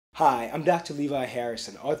Hi, I'm Dr. Levi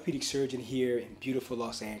Harrison, orthopedic surgeon here in beautiful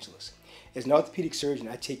Los Angeles. As an orthopedic surgeon,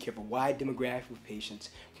 I take care of a wide demographic of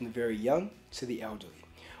patients from the very young to the elderly.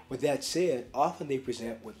 With that said, often they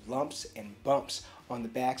present with lumps and bumps on the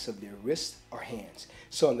backs of their wrists or hands.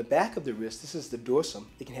 So on the back of the wrist, this is the dorsum,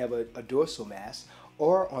 it can have a dorsal mass,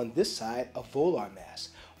 or on this side, a volar mass.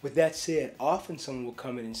 With that said, often someone will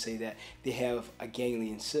come in and say that they have a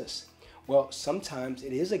ganglion cyst. Well, sometimes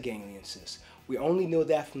it is a ganglion cyst. We only know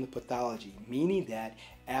that from the pathology, meaning that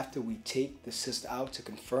after we take the cyst out to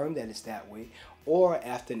confirm that it's that way, or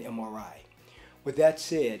after an MRI. With that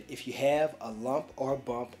said, if you have a lump or a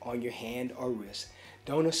bump on your hand or wrist,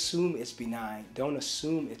 don't assume it's benign. Don't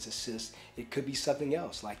assume it's a cyst. It could be something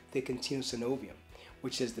else, like thickened tenosynovium,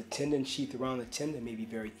 which is the tendon sheath around the tendon may be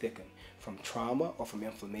very thickened from trauma or from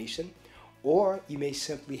inflammation, or you may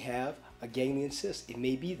simply have a ganglion cyst. It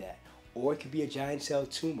may be that, or it could be a giant cell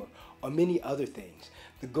tumor, or many other things.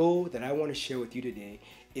 The goal that I want to share with you today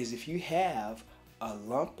is if you have a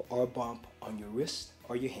lump or a bump on your wrist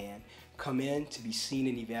or your hand, come in to be seen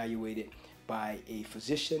and evaluated by a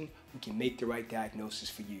physician who can make the right diagnosis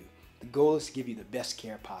for you. The goal is to give you the best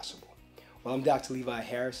care possible. Well, I'm Dr. Levi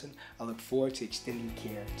Harrison. I look forward to extending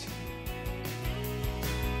care to you.